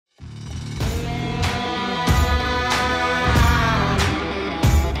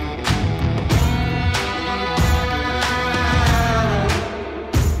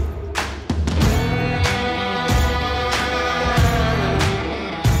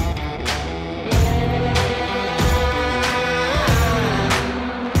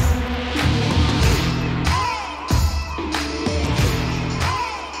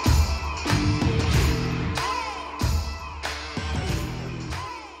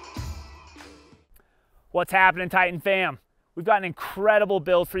What's happening, Titan fam? We've got an incredible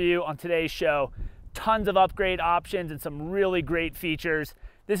build for you on today's show. Tons of upgrade options and some really great features.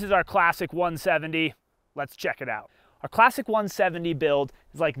 This is our Classic 170. Let's check it out. Our Classic 170 build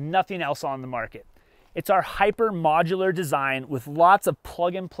is like nothing else on the market. It's our hyper modular design with lots of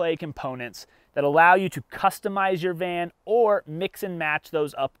plug and play components that allow you to customize your van or mix and match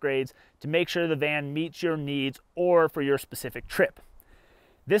those upgrades to make sure the van meets your needs or for your specific trip.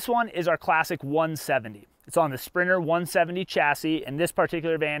 This one is our Classic 170. It's on the Sprinter 170 chassis, and this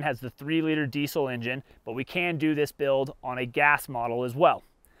particular van has the 3-liter diesel engine, but we can do this build on a gas model as well.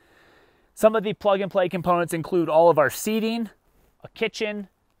 Some of the plug and play components include all of our seating, a kitchen,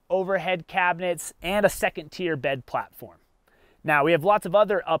 overhead cabinets, and a second tier bed platform. Now we have lots of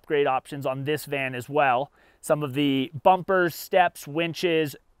other upgrade options on this van as well. Some of the bumpers, steps,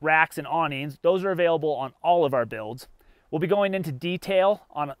 winches, racks, and awnings, those are available on all of our builds. We'll be going into detail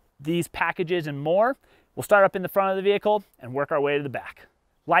on these packages and more. We'll start up in the front of the vehicle and work our way to the back.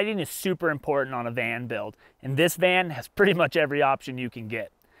 Lighting is super important on a van build, and this van has pretty much every option you can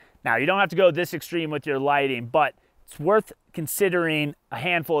get. Now, you don't have to go this extreme with your lighting, but it's worth considering a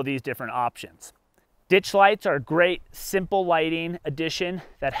handful of these different options. Ditch lights are a great, simple lighting addition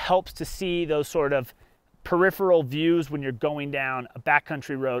that helps to see those sort of peripheral views when you're going down a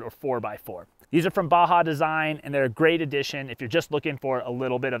backcountry road or 4x4. These are from Baja Design, and they're a great addition if you're just looking for a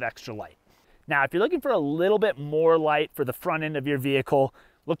little bit of extra light. Now, if you're looking for a little bit more light for the front end of your vehicle,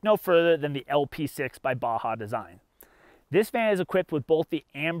 look no further than the LP6 by Baja Design. This van is equipped with both the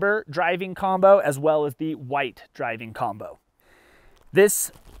amber driving combo as well as the white driving combo.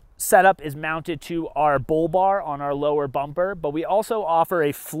 This setup is mounted to our bull bar on our lower bumper, but we also offer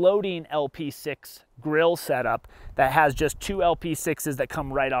a floating LP6 grill setup that has just 2 LP6s that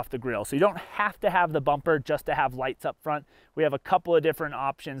come right off the grill. So you don't have to have the bumper just to have lights up front. We have a couple of different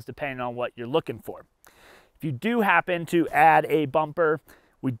options depending on what you're looking for. If you do happen to add a bumper,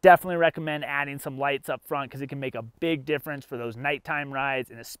 we definitely recommend adding some lights up front because it can make a big difference for those nighttime rides,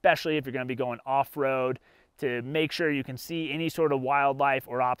 and especially if you're going to be going off-road, to make sure you can see any sort of wildlife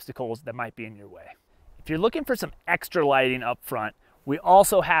or obstacles that might be in your way. If you're looking for some extra lighting up front, we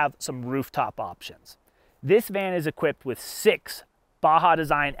also have some rooftop options. This van is equipped with 6 Baja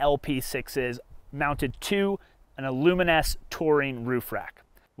Design LP6s mounted to an Illuminess touring roof rack.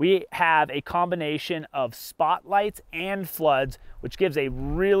 We have a combination of spotlights and floods, which gives a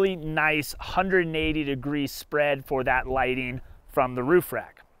really nice 180-degree spread for that lighting from the roof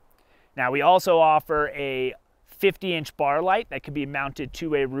rack. Now, we also offer a 50-inch bar light that can be mounted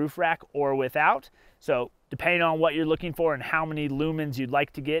to a roof rack or without. So depending on what you're looking for and how many lumens you'd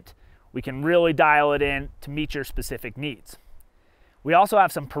like to get, we can really dial it in to meet your specific needs. We also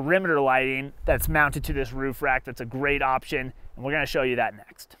have some perimeter lighting that's mounted to this roof rack that's a great option, and we're going to show you that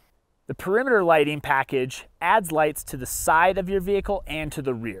next. The perimeter lighting package adds lights to the side of your vehicle and to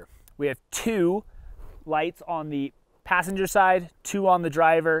the rear. We have 2 lights on the passenger side, 2 on the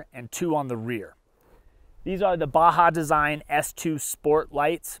driver, and 2 on the rear. These are the Baja Design S2 Sport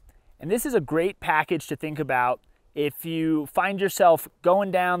lights, and this is a great package to think about if you find yourself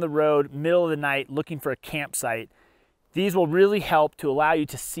going down the road middle of the night looking for a campsite. These will really help to allow you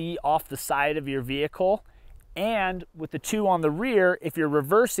to see off the side of your vehicle, and with the 2 on the rear, if you're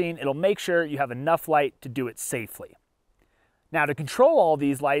reversing, it'll make sure you have enough light to do it safely. Now, to control all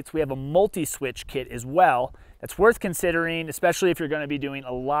these lights, we have a multi-switch kit as well that's worth considering, especially if you're going to be doing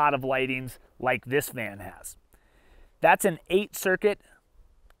a lot of lightings like this van has. That's an 8-circuit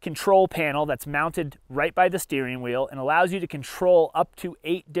control panel that's mounted right by the steering wheel and allows you to control up to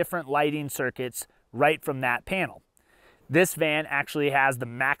 8 different lighting circuits right from that panel. This van actually has the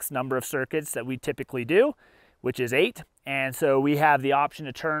max number of circuits that we typically do, which is 8. And so we have the option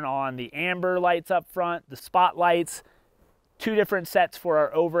to turn on the amber lights up front, the spotlights, 2 different sets for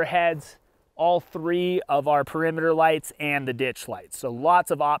our overheads, all 3 of our perimeter lights, and the ditch lights. So lots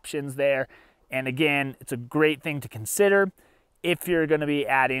of options there. And again, it's a great thing to consider. If you're going to be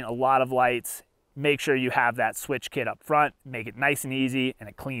adding a lot of lights, make sure you have that switch kit up front, make it nice and easy and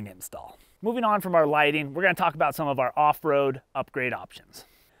a clean install. Moving on from our lighting, we're going to talk about some of our off-road upgrade options.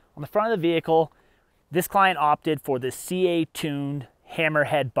 On the front of the vehicle, this client opted for the CA-tuned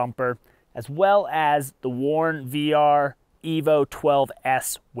hammerhead bumper, as well as the Warn VR Evo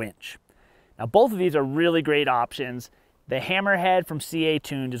 12S winch. Now, both of these are really great options. The hammerhead from CA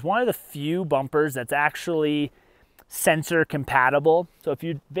Tuned is one of the few bumpers that's actually sensor compatible. So if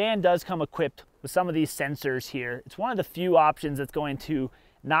your van does come equipped with some of these sensors here, it's one of the few options that's going to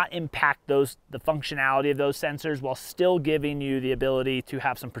not impact the functionality of those sensors while still giving you the ability to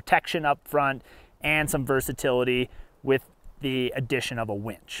have some protection up front and some versatility with the addition of a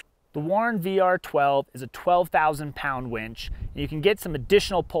winch. The Warn VR12 is a 12,000 pound winch, and you can get some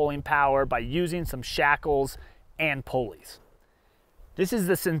additional pulling power by using some shackles and pulleys. This is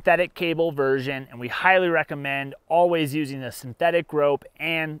the synthetic cable version, and we highly recommend always using a synthetic rope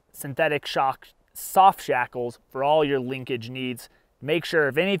and synthetic soft shackles for all your linkage needs. Make sure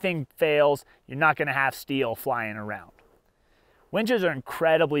if anything fails, you're not going to have steel flying around. Winches are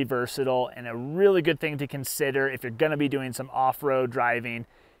incredibly versatile and a really good thing to consider if you're going to be doing some off-road driving.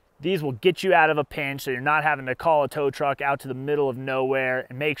 These will get you out of a pinch so you're not having to call a tow truck out to the middle of nowhere,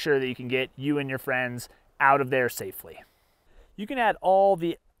 and make sure that you can get you and your friends out of there safely. You can add all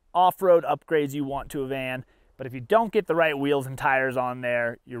the off-road upgrades you want to a van, but if you don't get the right wheels and tires on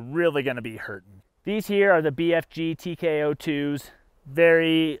there, you're really going to be hurting. These here are the BFG TK02s,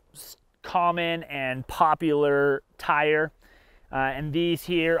 very common and popular tire, and these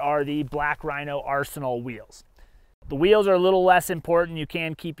here are the Black Rhino Arsenal wheels. The wheels are a little less important. You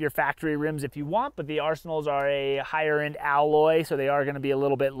can keep your factory rims if you want, but the Arsenals are a higher end alloy, so they are going to be a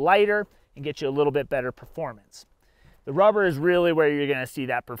little bit lighter and get you a little bit better performance. The rubber is really where you're going to see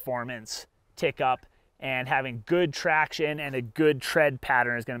that performance tick up, and having good traction and a good tread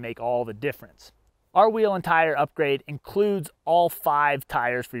pattern is going to make all the difference. Our wheel and tire upgrade includes all 5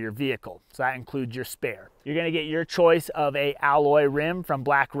 tires for your vehicle, so that includes your spare. You're going to get your choice of a alloy rim from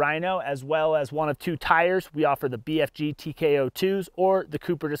Black Rhino, as well as one of 2 tires. We offer the BFG TK02s or the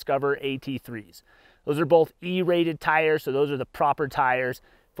Cooper Discover AT3s. Those are both E-rated tires, so those are the proper tires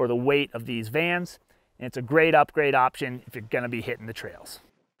for the weight of these vans, and it's a great upgrade option if you're going to be hitting the trails.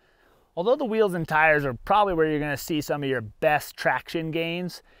 Although the wheels and tires are probably where you're going to see some of your best traction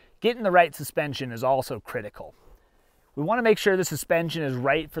gains, getting the right suspension is also critical. We want to make sure the suspension is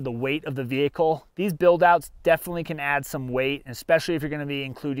right for the weight of the vehicle. These build outs definitely can add some weight, especially if you're going to be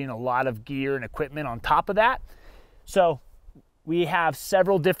including a lot of gear and equipment on top of that. So we have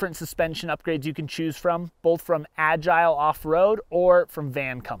several different suspension upgrades you can choose from, both from Agile Off-Road or from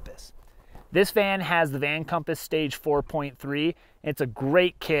Van Compass. This van has the Van Compass Stage 4.3, and it's a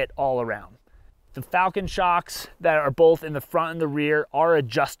great kit all around. The Falcon shocks that are both in the front and the rear are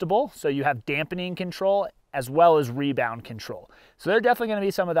adjustable, so you have dampening control as well as rebound control. So they're definitely going to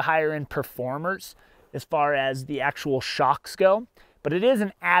be some of the higher end performers as far as the actual shocks go, but it is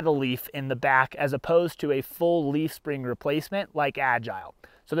an add-a-leaf in the back as opposed to a full leaf spring replacement like Agile.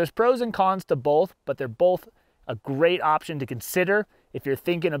 So there's pros and cons to both, but they're both a great option to consider if you're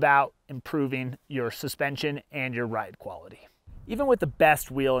thinking about improving your suspension and your ride quality. Even with the best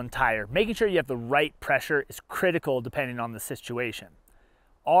wheel and tire, making sure you have the right pressure is critical depending on the situation.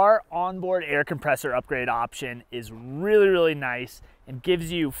 Our onboard air compressor upgrade option is really nice and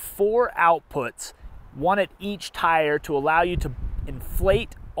gives you 4 outputs, 1 at each tire, to allow you to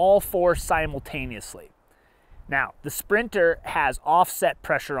inflate all 4 simultaneously. Now, the Sprinter has offset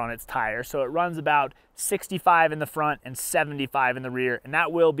pressure on its tire, so it runs about 65 in the front and 75 in the rear, and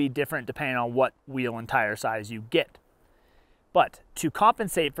that will be different depending on what wheel and tire size you get. But to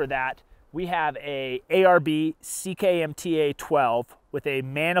compensate for that, we have a ARB CKMTA 12 with a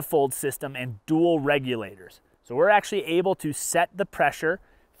manifold system and dual regulators. So we're actually able to set the pressure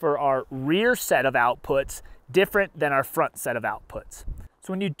for our rear set of outputs different than our front set of outputs.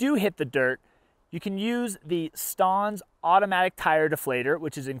 So when you do hit the dirt, you can use the Stons automatic tire deflator,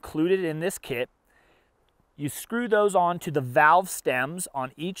 which is included in this kit. You screw those onto the valve stems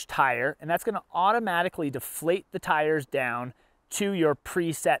on each tire, and that's going to automatically deflate the tires down to your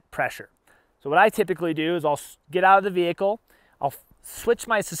preset pressure. So what I typically do is I'll get out of the vehicle, I'll switch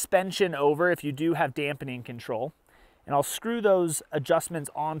my suspension over if you do have dampening control, and I'll screw those adjustments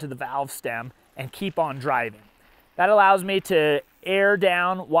onto the valve stem and keep on driving. That allows me to air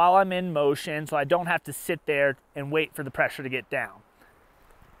down while I'm in motion, so I don't have to sit there and wait for the pressure to get down.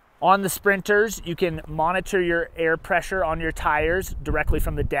 On the Sprinters, you can monitor your air pressure on your tires directly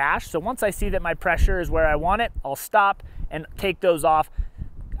from the dash. So once I see that my pressure is where I want it, I'll stop and take those off.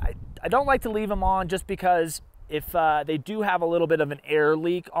 I don't like to leave them on just because if they do have a little bit of an air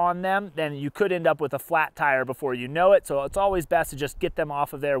leak on them, then you could end up with a flat tire before you know it. So it's always best to just get them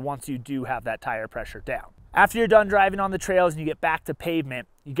off of there once you do have that tire pressure down. After you're done driving on the trails and you get back to pavement,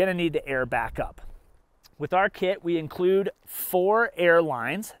 you're gonna need to air back up. With our kit, we include 4 air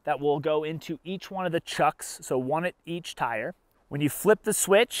lines that will go into each one of the chucks, so 1 at each tire. When you flip the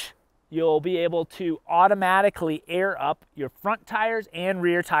switch, you'll be able to automatically air up your front tires and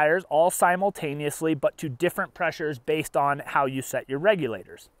rear tires all simultaneously, but to different pressures based on how you set your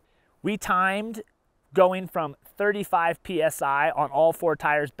regulators. We timed going from 35 PSI on all 4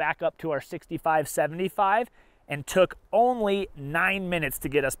 tires back up to our 65-75 and took only 9 minutes to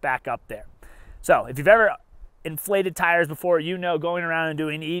get us back up there. So if you've ever inflated tires before, you know going around and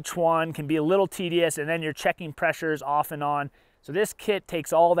doing each one can be a little tedious, and then you're checking pressures off and on. So this kit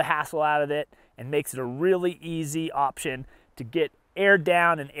takes all the hassle out of it and makes it a really easy option to get aired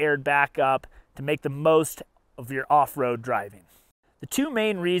down and aired back up to make the most of your off-road driving. The two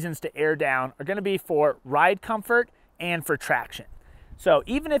main reasons to air down are going to be for ride comfort and for traction. So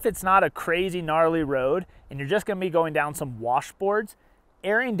even if it's not a crazy gnarly road and you're just going to be going down some washboards,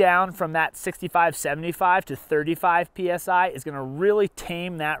 airing down from that 65, 75 to 35 PSI is going to really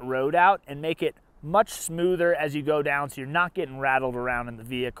tame that road out and make it much smoother as you go down, so you're not getting rattled around in the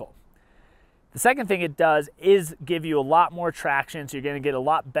vehicle. The second thing it does is give you a lot more traction, so you're going to get a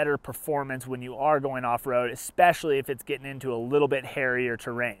lot better performance when you are going off-road, especially if it's getting into a little bit hairier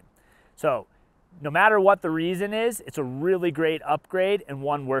terrain. So no matter what the reason is, it's a really great upgrade and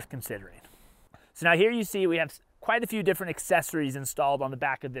one worth considering. So now here you see we have quite a few different accessories installed on the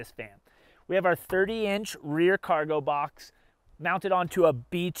back of this van. We have our 30-inch rear cargo box mounted onto a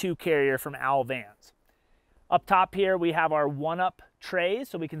B2 carrier from Owl Vans. Up top here we have our one-up trays,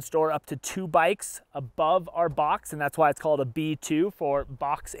 so we can store up to 2 bikes above our box, and that's why it's called a B2 for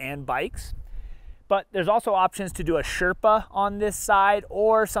box and bikes. But there's also options to do a Sherpa on this side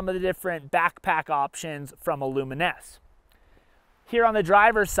or some of the different backpack options from Luminess. Here on the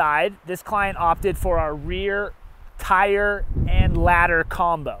driver's side, this client opted for our rear tire and ladder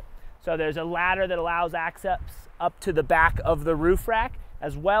combo. So there's a ladder that allows access up to the back of the roof rack,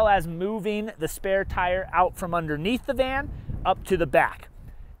 as well as moving the spare tire out from underneath the van up to the back.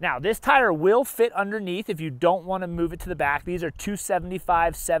 Now this tire will fit underneath if you don't want to move it to the back. These are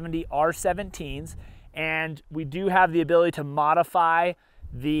 275/70 R17s, and we do have the ability to modify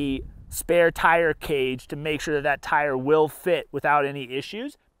the spare tire cage to make sure that that tire will fit without any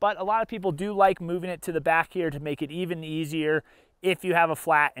issues. But a lot of people do like moving it to the back here to make it even easier if you have a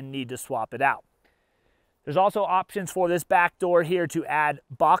flat and need to swap it out. There's also options for this back door here to add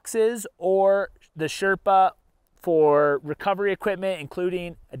boxes or the Sherpa for recovery equipment,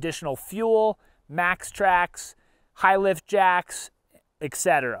 including additional fuel, max tracks, high lift jacks,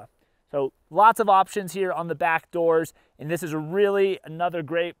 etc. So lots of options here on the back doors, and this is really another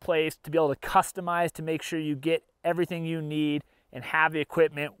great place to be able to customize to make sure you get everything you need and have the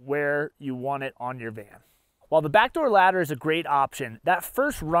equipment where you want it on your van. While the back door ladder is a great option, that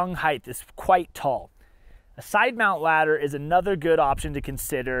first rung height is quite tall. A side mount ladder is another good option to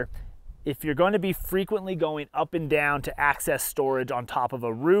consider if you're going to be frequently going up and down to access storage on top of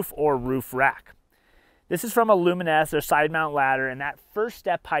a roof or roof rack. This is from Luminess, their side mount ladder, and that first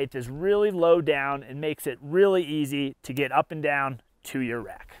step height is really low down and makes it really easy to get up and down to your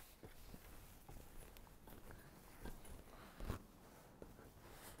rack.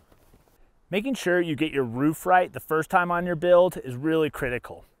 Making sure you get your roof right the first time on your build is really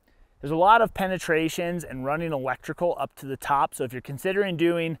critical. There's a lot of penetrations and running electrical up to the top, so if you're considering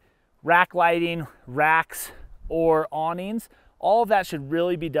doing rack lighting, racks, or awnings, all of that should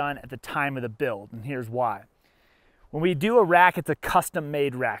really be done at the time of the build, and here's why. When we do a rack, it's a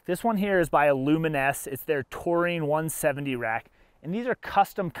custom-made rack. This one here is by Luminess. It's their Touring 170 rack, and these are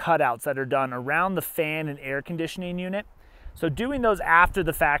custom cutouts that are done around the fan and air conditioning unit. So doing those after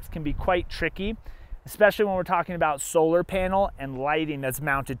the fact can be quite tricky, especially when we're talking about solar panel and lighting that's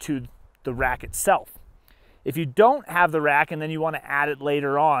mounted to the rack itself. If you don't have the rack and then you want to add it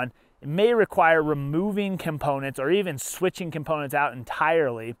later on, it may require removing components or even switching components out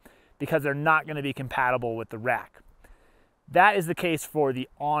entirely because they're not going to be compatible with the rack. That is the case for the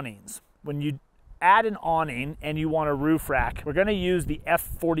awnings. When you add an awning and you want a roof rack, we're going to use the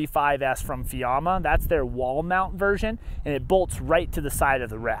F45S from Fiamma. That's their wall mount version, and it bolts right to the side of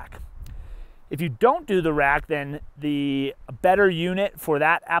the rack. If you don't do the rack, then the better unit for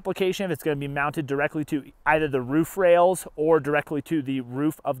that application, if it's going to be mounted directly to either the roof rails or directly to the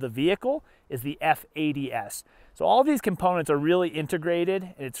roof of the vehicle, is the F80S. So all these components are really integrated,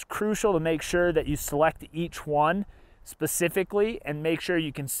 and it's crucial to make sure that you select each one specifically and make sure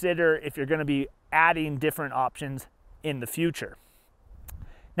you consider if you're going to be adding different options in the future.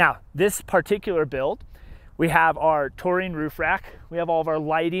 Now, this particular build, we have our Touring roof rack, we have all of our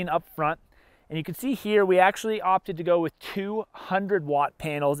lighting up front, and you can see here we actually opted to go with 200 watt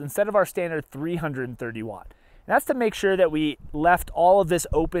panels instead of our standard 330 watt. And that's to make sure that we left all of this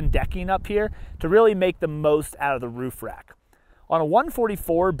open decking up here to really make the most out of the roof rack. On a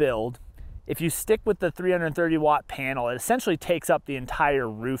 144 build, if you stick with the 330 watt panel, it essentially takes up the entire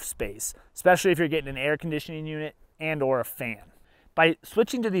roof space, especially if you're getting an air conditioning unit and or a fan. By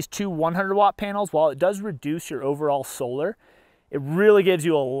switching to these two 100 watt panels, while it does reduce your overall solar, it really gives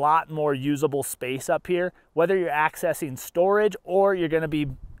you a lot more usable space up here, whether you're accessing storage or you're going to be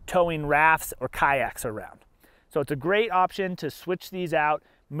towing rafts or kayaks around. So it's a great option to switch these out,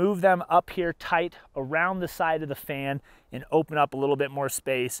 move them up here tight around the side of the fan, and open up a little bit more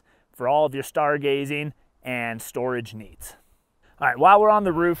space for all of your stargazing and storage needs. All right, while we're on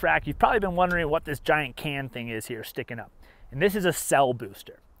the roof rack, you've probably been wondering what this giant can thing is here sticking up. And this is a cell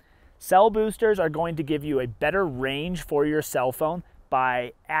booster. Cell boosters are going to give you a better range for your cell phone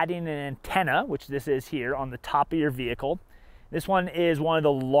by adding an antenna, which this is here on the top of your vehicle. This one is one of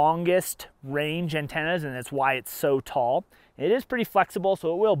the longest range antennas, and that's why it's so tall. It is pretty flexible,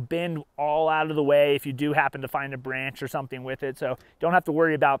 so it will bend all out of the way if you do happen to find a branch or something with it, so don't have to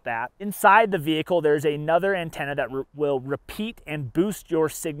worry about that. Inside the vehicle, there's another antenna that will repeat and boost your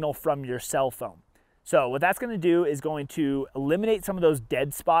signal from your cell phone. So what that's going to do is going to eliminate some of those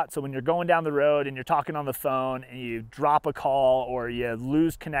dead spots. So when you're going down the road and you're talking on the phone and you drop a call or you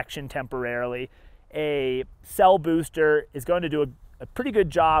lose connection temporarily, a cell booster is going to do a pretty good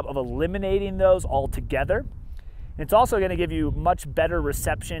job of eliminating those altogether. It's also going to give you much better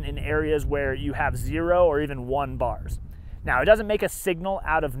reception in areas where you have 0 or even 1 bars. Now, it doesn't make a signal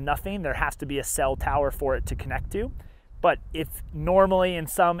out of nothing. There has to be a cell tower for it to connect to. But if normally in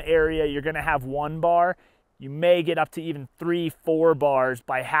some area you're going to have 1 bar, you may get up to even 3-4 bars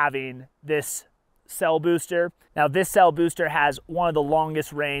by having this cell booster. Now, this cell booster has one of the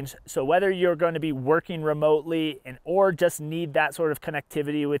longest range, so whether you're going to be working remotely or just need that sort of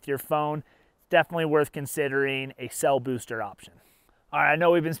connectivity with your phone, definitely worth considering a cell booster option. All right, I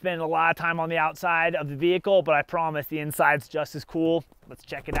know we've been spending a lot of time on the outside of the vehicle, but I promise the inside's just as cool. Let's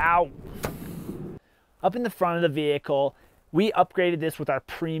check it out. Up in the front of the vehicle, we upgraded this with our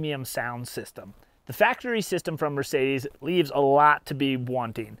premium sound system. The factory system from Mercedes leaves a lot to be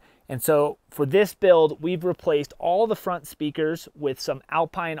wanting. And so for this build, we've replaced all the front speakers with some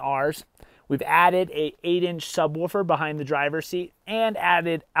Alpine R's. We've added a 8-inch subwoofer behind the driver's seat and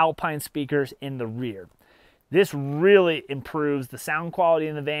added Alpine speakers in the rear. This really improves the sound quality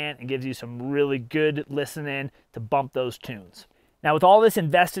in the van and gives you some really good listening to bump those tunes. Now, with all this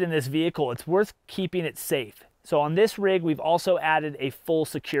invested in this vehicle, it's worth keeping it safe. So on this rig, we've also added a full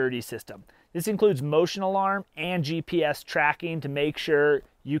security system. This includes motion alarm and GPS tracking to make sure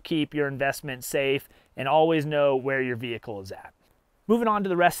you keep your investment safe and always know where your vehicle is at. Moving on to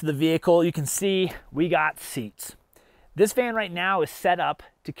the rest of the vehicle, you can see we got seats. This van right now is set up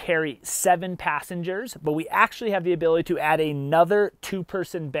to carry 7 passengers, but we actually have the ability to add another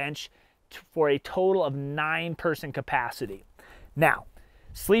 2-person bench for a total of 9-person capacity. Now,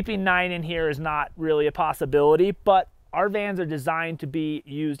 sleeping 9 in here is not really a possibility, but our vans are designed to be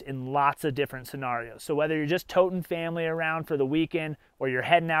used in lots of different scenarios. So whether you're just toting family around for the weekend or you're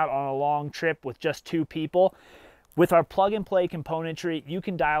heading out on a long trip with just 2 people, with our plug-and-play componentry, you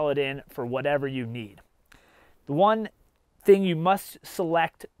can dial it in for whatever you need. The one thing you must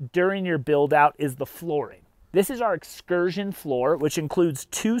select during your build-out is the flooring. This is our excursion floor, which includes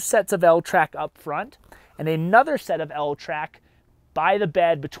 2 sets of L-track up front and another set of L-track by the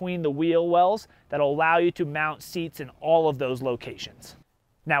bed between the wheel wells that'll allow you to mount seats in all of those locations.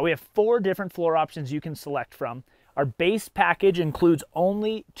 Now, we have 4 different floor options you can select from. Our base package includes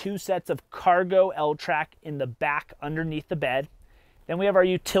only 2 sets of cargo L-track in the back underneath the bed. Then we have our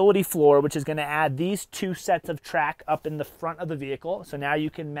utility floor, which is going to add these 2 sets of track up in the front of the vehicle. So now you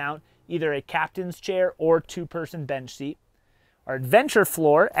can mount either a captain's chair or 2-person bench seat. Our adventure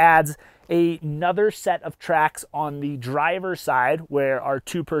floor adds another set of tracks on the driver's side where our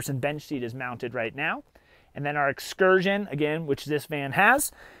 2-person bench seat is mounted right now. And then our excursion, again, which this van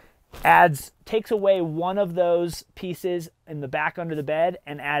has, takes away one of those pieces in the back under the bed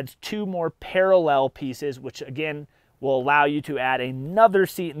and adds 2 more parallel pieces, which again will allow you to add another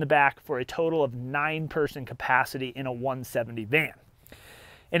seat in the back for a total of 9-person capacity in a 170 van.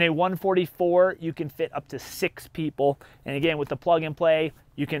 In a 144, you can fit up to 6 people. And again, with the plug and play,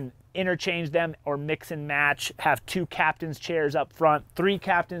 you can interchange them or mix and match, have 2 captain's chairs up front, 3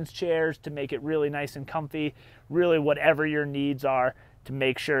 captain's chairs to make it really nice and comfy, really whatever your needs are to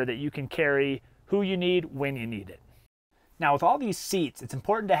make sure that you can carry who you need when you need it. Now, with all these seats, it's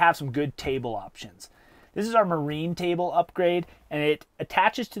important to have some good table options. This is our marine table upgrade, and it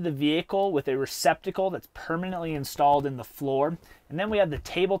attaches to the vehicle with a receptacle that's permanently installed in the floor. And then we have the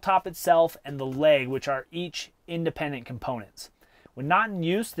tabletop itself and the leg, which are each independent components. When not in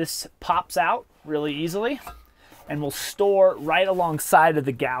use, this pops out really easily and will store right alongside of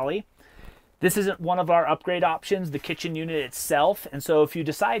the galley. This isn't one of our upgrade options, the kitchen unit itself. And so if you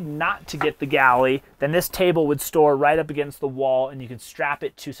decide not to get the galley, then this table would store right up against the wall and you can strap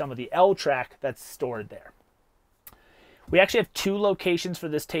it to some of the L-track that's stored there. We actually have 2 locations for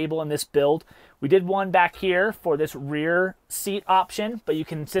this table in this build. We did one back here for this rear seat option, but you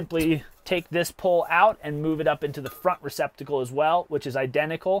can simply take this pull out and move it up into the front receptacle as well, which is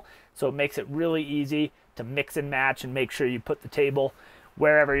identical. So it makes it really easy to mix and match and make sure you put the table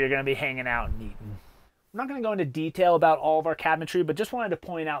wherever you're going to be hanging out and eating. I'm not going to go into detail about all of our cabinetry, but just wanted to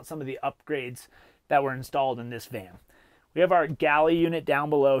point out some of the upgrades that were installed in this van. We have our galley unit down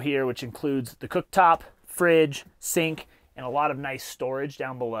below here, which includes the cooktop, fridge, sink, and a lot of nice storage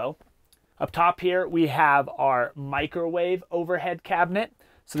down below. Up top here, we have our microwave overhead cabinet.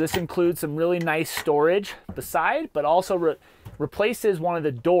 So this includes some really nice storage beside, but also replaces one of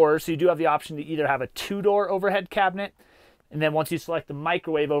the doors. So you do have the option to either have a 2-door overhead cabinet, and then once you select the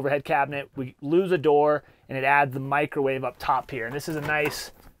microwave overhead cabinet, we lose a door and it adds the microwave up top here. And this is a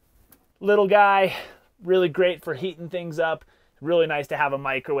nice little guy, really great for heating things up. Really nice to have a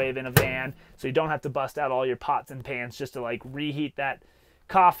microwave in a van so you don't have to bust out all your pots and pans just to like reheat that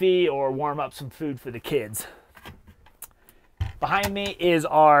coffee or warm up some food for the kids. Behind me is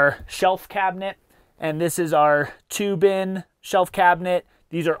our shelf cabinet, and this is our 2-bin shelf cabinet.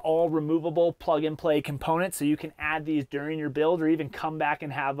 These are all removable plug-and-play components, so you can add these during your build or even come back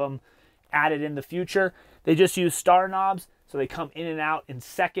and have them added in the future. They just use star knobs, so they come in and out in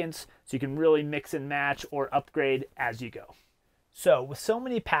seconds, so you can really mix and match or upgrade as you go. So with so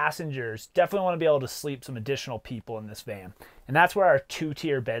many passengers, definitely want to be able to sleep some additional people in this van, and that's where our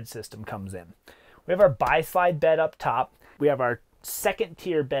 2-tier bed system comes in. We have our bi-slide bed up top. We have our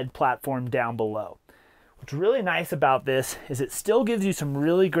 2nd-tier bed platform down below. What's really nice about this is it still gives you some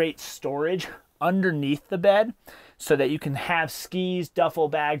really great storage underneath the bed so that you can have skis, duffel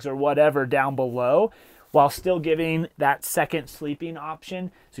bags, or whatever down below while still giving that second sleeping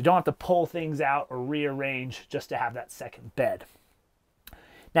option. So you don't have to pull things out or rearrange just to have that second bed.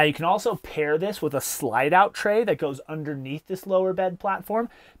 Now you can also pair this with a slide out tray that goes underneath this lower bed platform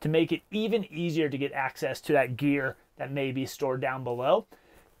to make it even easier to get access to that gear that may be stored down below.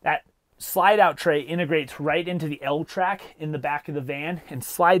 That slide out tray integrates right into the L track in the back of the van and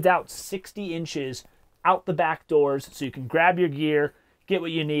slides out 60 inches out the back doors so you can grab your gear, get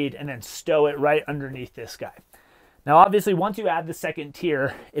what you need, and then stow it right underneath this guy. Now obviously once you add the 2nd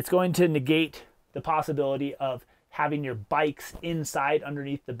tier, it's going to negate the possibility of having your bikes inside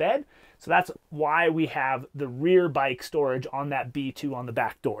underneath the bed. So that's why we have the rear bike storage on that B2 on the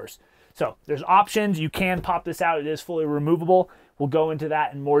back doors. So there's options. You can pop this out. It is fully removable. We'll go into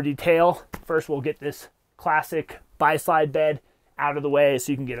that in more detail. First, we'll get this classic bi-slide bed out of the way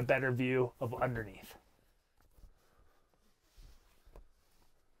so you can get a better view of underneath.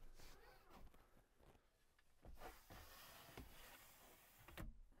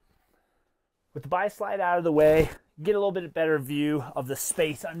 With the bi-slide out of the way, get a little bit better view of the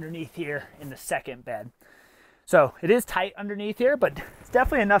space underneath here in the 2nd bed. So it is tight underneath here, but it's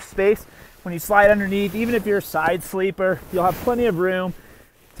definitely enough space when you slide underneath. Even if you're a side sleeper, you'll have plenty of room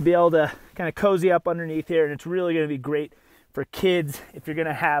to be able to kind of cozy up underneath here, and it's really going to be great for kids if you're going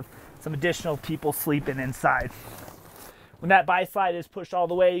to have some additional people sleeping inside. When that bi-slide is pushed all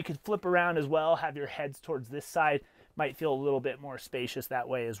the way, you can flip around as well, have your heads towards this side. Might feel a little bit more spacious that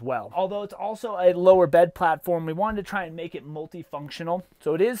way as well. Although it's also a lower bed platform, we wanted to try and make it multifunctional.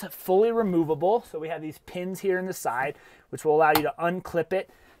 So it is fully removable. So we have these pins here in the side, which will allow you to unclip it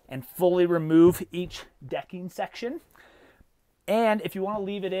and fully remove each decking section. And if you want to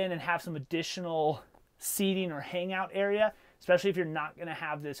leave it in and have some additional seating or hangout area, especially if you're not going to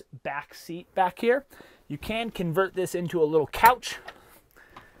have this back seat back here, you can convert this into a little couch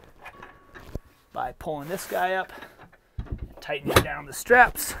by pulling this guy up, tightening down the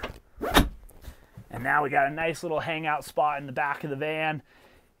straps, and now we got a nice little hangout spot in the back of the van,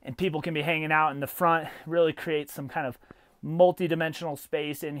 and people can be hanging out in the front. Really creates some kind of multi-dimensional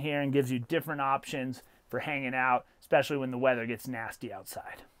space in here and gives you different options for hanging out, especially when the weather gets nasty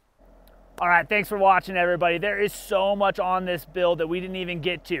outside. All right, thanks for watching, everybody. There is so much on this build that we didn't even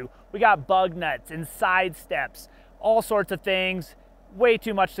get to. We got bug nuts and side steps, all sorts of things. Way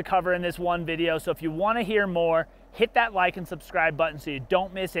too much to cover in this one video. So if you want to hear more, hit that like and subscribe button so you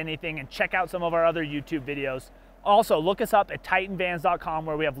don't miss anything, and check out some of our other YouTube videos. Also, look us up at titanvans.com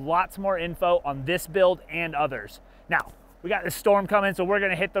where we have lots more info on this build and others. Now, we got this storm coming, so we're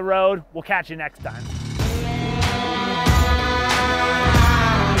going to hit the road. We'll catch you next time.